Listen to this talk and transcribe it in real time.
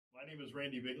My name is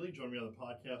Randy Bigley. Joining me on the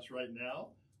podcast right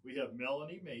now, we have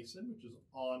Melanie Mason, which is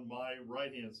on my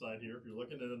right-hand side here. If you're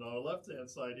looking at it on the left-hand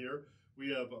side here, we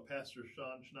have Pastor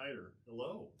Sean Schneider.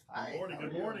 Hello. Hi. Good morning.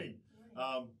 Good morning.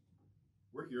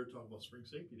 We're here to talk about Spring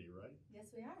Safety Day, right?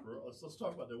 Yes, we are. Let's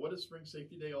talk about that. What is Spring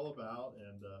Safety Day all about?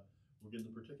 And we'll get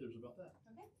into particulars about that.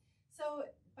 Okay. So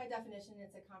by definition,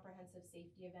 it's a comprehensive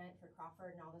safety event for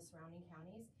Crawford and all the surrounding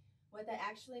counties. What that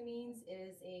actually means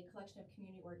is a collection of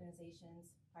community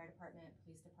organizations, fire department,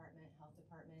 police department, health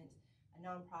department,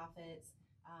 nonprofits.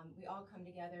 We all come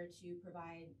together to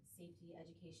provide safety,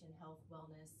 education, health,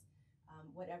 wellness,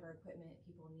 whatever equipment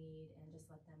people need, and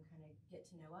just let them kind of get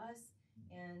to know us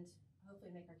and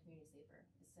hopefully make our community safer,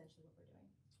 is essentially what we're doing.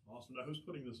 Awesome. Now, who's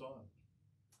putting this on?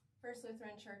 First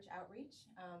Lutheran Church Outreach.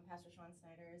 Pastor Sean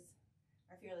Schneider is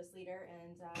our fearless leader,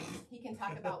 and he can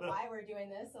talk about why we're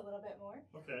doing this a little bit more.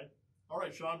 Okay. All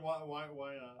right, Sean, why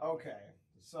Okay.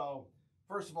 So,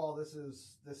 first of all, this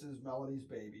is Melanie's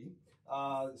baby.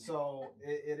 So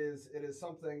it is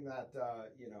something that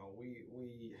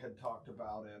we had talked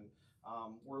about, and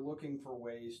we're looking for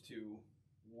ways to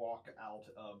walk out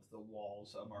of the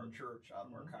walls of our church, out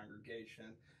of our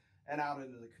congregation, and out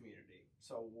into the community.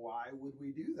 So why would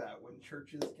we do that when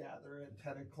churches gather at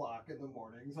 10 o'clock in the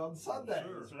mornings on Sundays,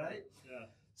 Sure. right? Yeah.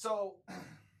 So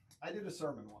I did a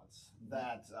sermon once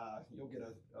that you'll get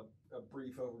a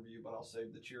brief overview, but I'll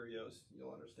save the Cheerios.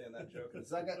 You'll understand that joke in a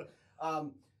second.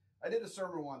 I did a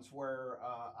sermon once where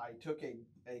I took a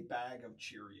bag of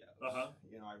Cheerios. Uh-huh.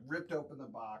 I ripped open the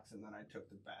box, and then I took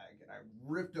the bag, and I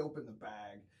ripped open the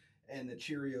bag, and the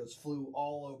Cheerios flew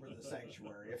all over the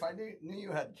sanctuary. If I knew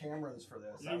you had cameras for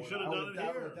this, I would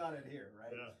have done it here,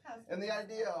 right? Yeah. And the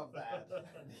idea of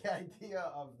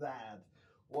that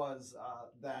was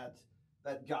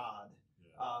that God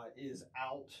is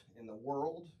out in the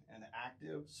world and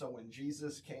active. So when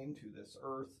Jesus came to this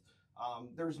earth,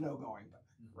 there's no going back,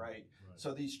 right?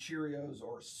 So these Cheerios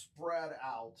are spread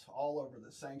out all over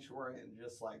the sanctuary, and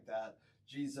just like that,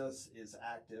 Jesus is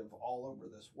active all over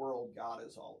this world. God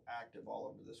is all active all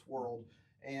over this world,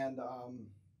 and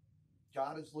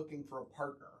God is looking for a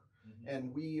partner,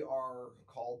 and we are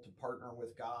called to partner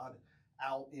with God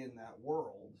out in that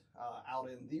world, out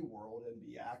in the world, and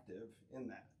be active in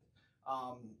that.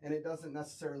 And it doesn't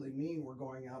necessarily mean we're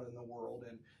going out in the world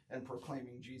and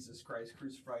proclaiming Jesus Christ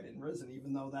crucified and risen,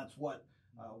 even though that's what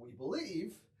we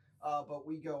believe. But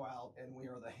we go out and we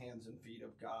are the hands and feet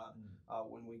of God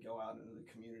when we go out into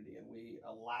the community, and we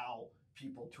allow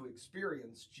people to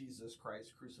experience Jesus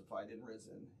Christ crucified and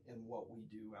risen in what we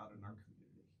do out in our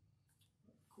community.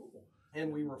 Cool.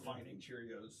 And we were finding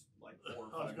Cheerios like 4 or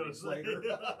 5 weeks later.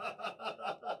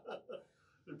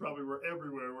 They probably were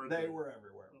everywhere, weren't they? They were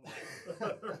everywhere.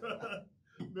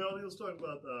 Melanie, let's talk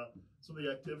about some of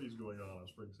the activities going on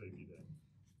Spring Safety Day.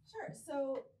 Sure.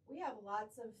 So we have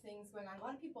lots of things going on. A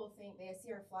lot of people think they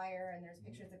see our flyer and there's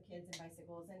pictures of kids and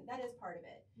bicycles, and that is part of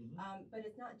it. But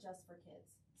it's not just for kids.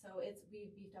 So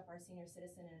we've beefed up our senior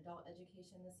citizen and adult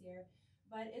education this year.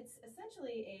 But it's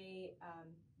essentially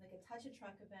like a touch a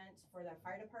truck event for the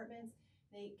fire departments.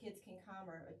 Kids can come,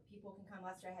 or people can come.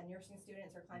 Last year I had nursing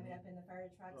students are climbing up in the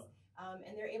fire trucks,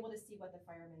 and they're able to see what the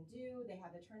firemen do. They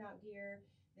have the turnout gear,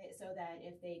 so that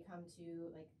if they come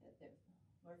to, like,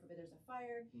 Lord forbid there's a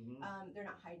fire, they're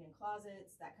not hiding in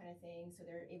closets, that kind of thing. So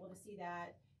they're able to see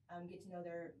that, get to know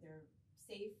they're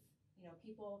safe,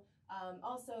 people.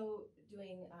 Also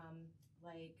doing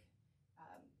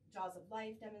Jaws of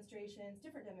Life demonstrations,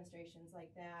 different demonstrations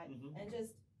like that, and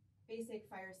just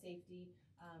basic fire safety.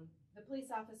 The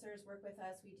police officers work with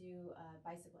us. We do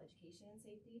bicycle education and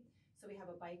safety. So we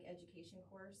have a bike education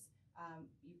course.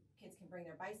 Kids can bring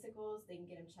their bicycles. They can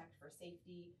get them checked for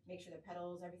safety, make sure the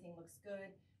pedals, everything looks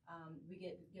good. We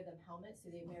give them helmets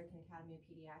through the American Academy of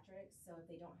Pediatrics. So if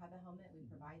they don't have a helmet, we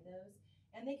provide those.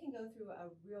 And they can go through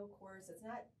a real course. It's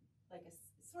not like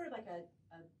sort of like a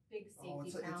big safety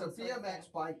it's a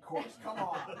BMX bike course. Come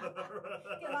on.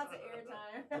 Get lots of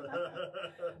airtime.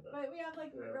 But we have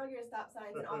regular stop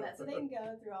signs and all that, so they can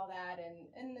go through all that.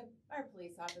 And our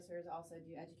police officers also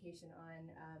do education on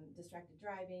distracted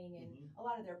driving and a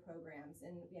lot of their programs.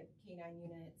 And we have K9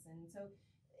 units, and so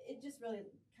it just really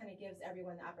kind of gives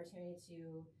everyone the opportunity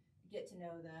to get to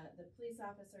know the police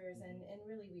officers, and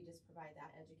really we just provide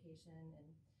that education. And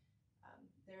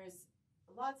there's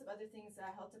lots of other things. The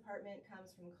health department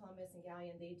comes from Columbus and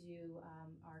Gallion. They do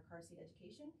our car seat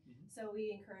education. So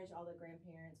we encourage all the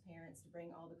grandparents, parents to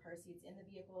bring all the car seats in the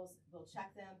vehicles. We'll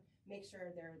check them, make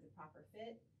sure they're the proper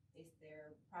fit,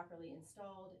 they're properly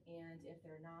installed, and if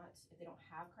they don't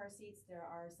have car seats, there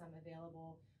are some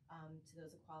available to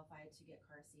those who qualify to get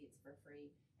car seats for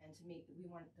free. And we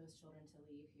want those children to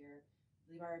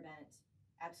leave our event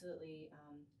absolutely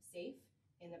safe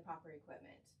in the proper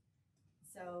equipment.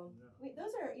 So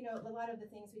those are, a lot of the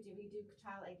things we do. We do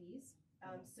child IDs.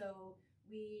 So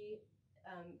we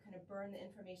kind of burn the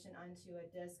information onto a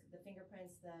disc, the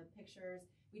fingerprints, the pictures.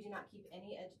 We do not keep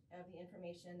any of the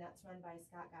information. That's run by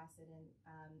Scott Gossett and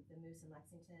the Moose in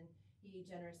Lexington. He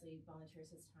generously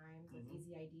volunteers his time with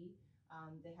Easy ID.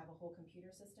 They have a whole computer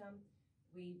system.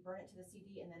 We burn it to the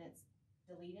CD and then it's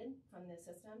deleted from the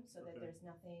system so that there's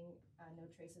nothing, no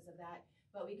traces of that.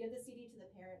 But we give the CD to the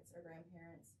parents or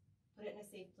grandparents, put it in a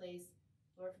safe place.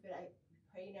 Lord forbid, I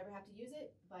pray you never have to use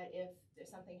it, but if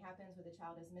something happens where the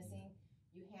child is missing,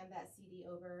 you hand that CD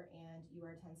over and you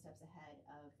are 10 steps ahead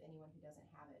of anyone who doesn't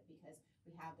have it, because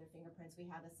we have their fingerprints, we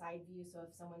have the side view, so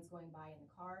if someone's going by in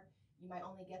the car, you might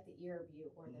only get the ear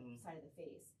view or the side of the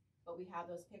face, but we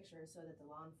have those pictures so that the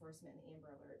law enforcement and the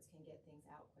Amber Alerts can get things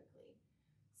out quickly.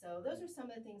 So those are some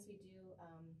of the things we do.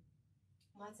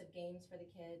 Lots of games for the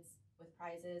kids with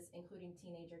prizes, including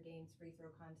teenager games, free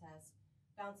throw contest,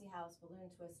 bouncy house,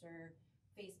 balloon twister,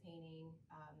 face painting,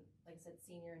 like I said,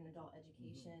 senior and adult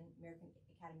education, American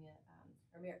Academy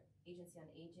or Agency on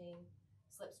Aging,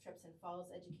 slips, trips, and falls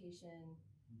education.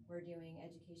 We're doing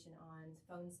education on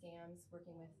phone scams,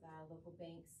 working with local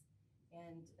banks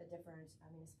and different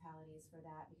municipalities for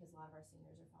that, because a lot of our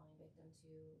seniors are falling victim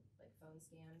to like phone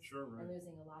scams and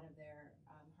losing a lot of their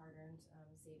hard-earned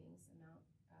savings amount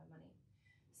money.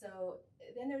 So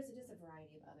then there's just a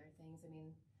variety of other things. I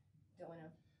mean, don't want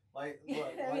to.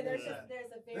 There's a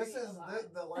very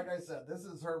like I said, this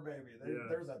is her baby.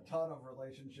 There's a ton of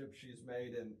relationships she's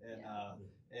made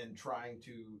in trying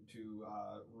to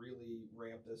really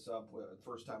ramp this up.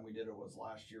 First time we did it was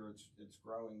last year. It's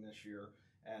growing this year,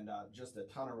 and just a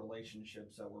ton of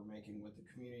relationships that we're making with the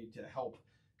community to help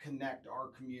connect our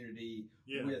community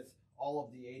with all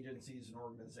of the agencies and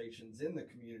organizations in the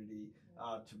community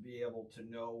to be able to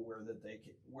know where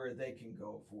they can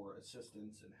go for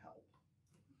assistance and help.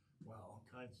 Wow, all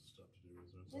kinds of stuff to do.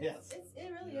 It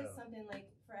really is something like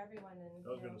for everyone. And I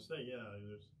was going to say,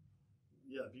 if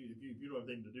you don't have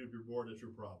anything to do, if you're bored, it's your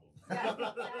problem. Yeah,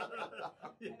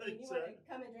 exactly. You want to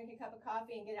come and drink a cup of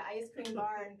coffee and get an ice cream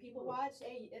bar and people watch,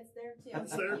 hey, it's there too.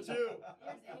 It's there too.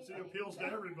 It appeals to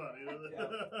everybody.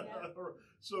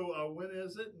 So when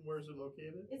is it and where is it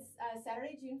located? It's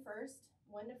Saturday, June 1st,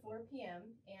 1 to 4 p.m.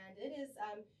 And it is,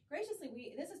 graciously,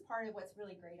 this is part of what's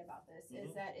really great about this,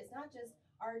 is that it's not just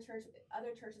our church,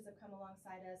 other churches have come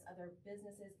alongside us, other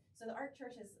businesses. So the ARC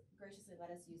Church has graciously let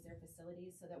us use their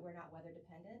facilities so that we're not weather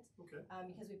dependent. Okay.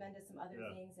 Because we've been to some other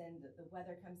things and the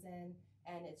weather comes in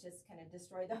and it's just kind of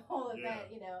destroyed the whole event,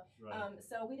 Right.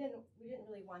 So we didn't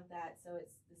really want that. So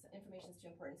this information is too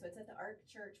important. So it's at the ARC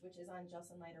Church, which is on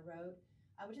Jelson Leiter Road,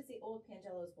 which is the old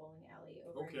Pangelo's Bowling Alley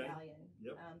over in Galleon.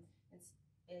 Yep.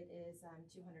 It is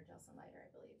 200 Jelson Leiter,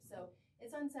 I believe. So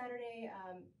it's on Saturday,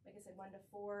 like I said, 1 to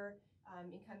 4.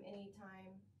 You can come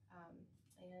anytime.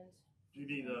 And do you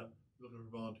need looking for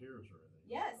volunteers or anything?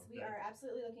 Yes, we are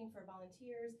absolutely looking for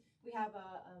volunteers. We have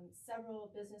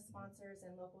several business sponsors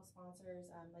and local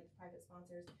sponsors, like private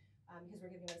sponsors, because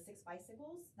we're giving away 6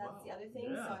 bicycles. That's the other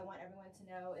thing. So I want everyone to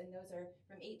know, and those are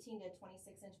from 18 to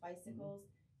 26-inch bicycles.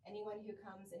 Anyone who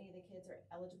comes, any of the kids are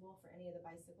eligible for any of the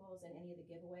bicycles and any of the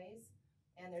giveaways.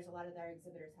 And there's a lot of our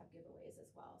exhibitors have giveaways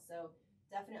as well. So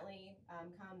definitely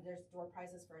come. There's door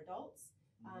prizes for adults.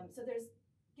 So there's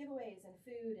giveaways and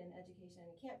food and education.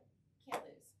 You can't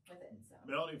lose with it. So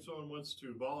Melanie, if someone wants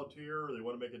to volunteer or they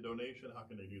want to make a donation, how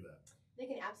can they do that? They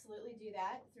can absolutely do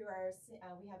that through our.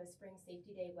 We have a Spring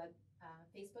Safety Day web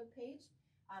Facebook page,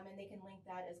 and they can link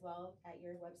that as well at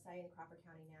your website in Crawford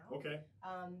County now. Okay.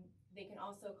 They can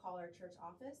also call our church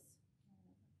office.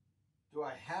 Do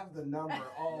I have the number?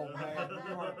 Oh man,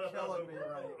 you are killing me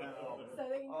right now. So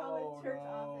they can call the church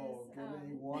office. Give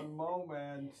me one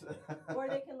moment. Or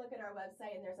they can look at our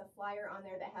website, and there's a flyer on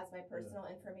there that has my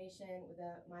personal information with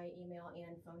my email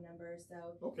and phone number.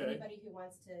 So anybody who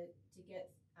wants to get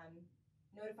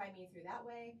notify me through that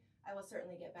way, I will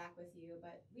certainly get back with you.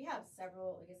 But we have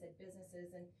several, like I said,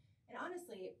 businesses and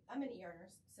honestly, I'm an ER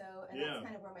nurse, so that's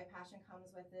kind of where my passion comes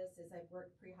with this. Is I've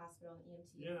worked pre-hospital and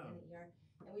EMT and ER,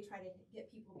 and we try to get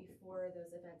people before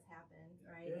those events happen,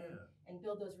 right? And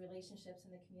build those relationships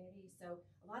in the community. So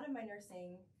a lot of my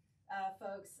nursing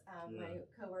folks, my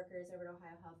coworkers over at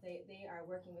Ohio Health, they are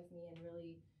working with me and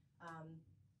really,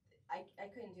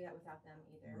 I couldn't do that without them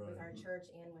either. With our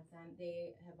church and with them,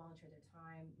 they have volunteered their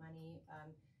time, money,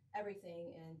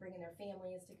 everything, and bringing their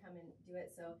families to come and do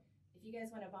it. So if you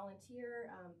guys want to volunteer,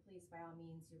 please, by all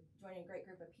means, you're joining a great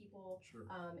group of people. Sure.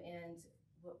 And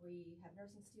we have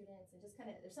nursing students, and just kind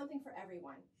of, there's something for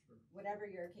everyone, Sure. whatever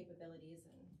your capabilities.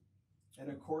 And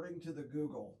according to the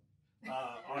Google,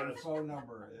 our phone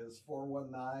number is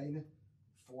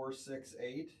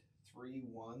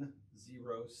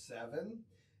 419-468-3107.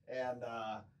 And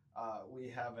we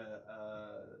have an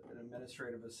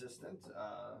administrative assistant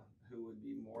who would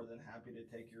be more than happy to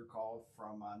take your call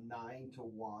from 9 to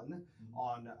 1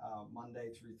 on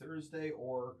Monday through Thursday,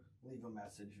 or leave a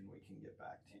message and we can get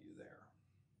back to you there.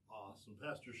 Awesome.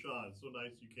 Pastor Sean, so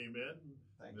nice you came in.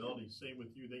 Thank Melanie, you. same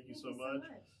with you. Thank you Thank so much.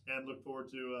 And look forward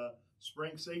to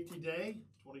Spring Safety Day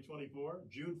 2024,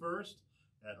 June 1st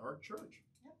at Ark Church.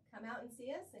 Yep. Come out and see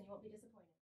us, and you won't be disappointed.